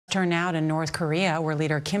Turn now to North Korea, where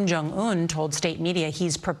leader Kim Jong-un told state media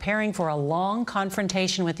he's preparing for a long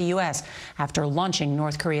confrontation with the U.S. after launching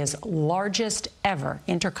North Korea's largest ever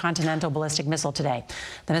intercontinental ballistic missile today.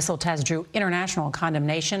 The missile test drew international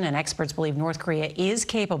condemnation, and experts believe North Korea is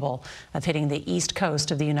capable of hitting the east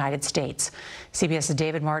coast of the United States. CBS's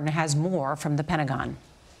David Martin has more from the Pentagon.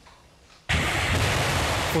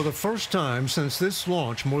 For the first time since this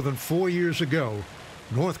launch more than 4 years ago,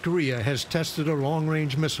 North Korea has tested a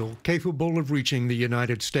long-range missile capable of reaching the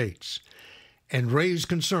United States and raised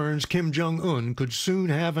concerns Kim Jong-un could soon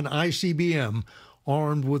have an ICBM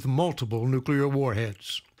armed with multiple nuclear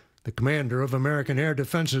warheads. The commander of American Air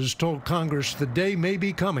Defenses told Congress the day may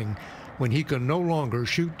be coming when he can no longer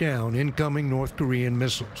shoot down incoming North Korean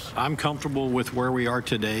missiles. I'm comfortable with where we are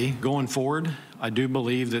today. Going forward, I do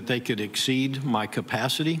believe that they could exceed my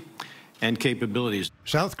capacity and capabilities.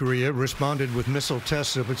 South Korea responded with missile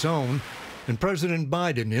tests of its own, and President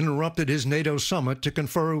Biden interrupted his NATO summit to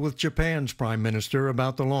confer with Japan's prime minister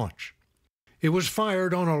about the launch. It was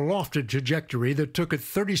fired on a lofted trajectory that took it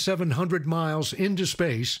 3,700 miles into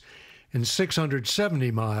space and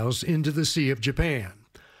 670 miles into the Sea of Japan,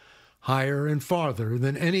 higher and farther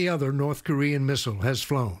than any other North Korean missile has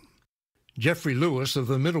flown. Jeffrey Lewis of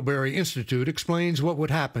the Middlebury Institute explains what would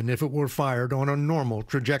happen if it were fired on a normal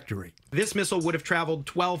trajectory. This missile would have traveled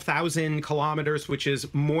 12,000 kilometers, which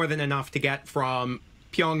is more than enough to get from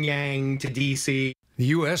Pyongyang to D.C. The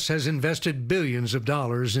U.S. has invested billions of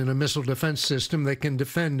dollars in a missile defense system that can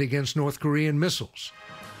defend against North Korean missiles,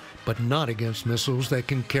 but not against missiles that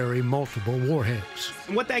can carry multiple warheads.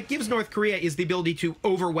 What that gives North Korea is the ability to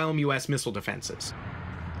overwhelm U.S. missile defenses.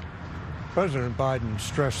 President Biden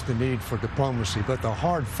stressed the need for diplomacy, but the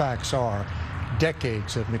hard facts are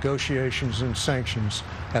decades of negotiations and sanctions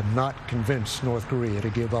have not convinced North Korea to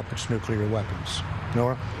give up its nuclear weapons.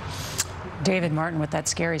 Norah? David Martin with that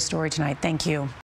scary story tonight. Thank you.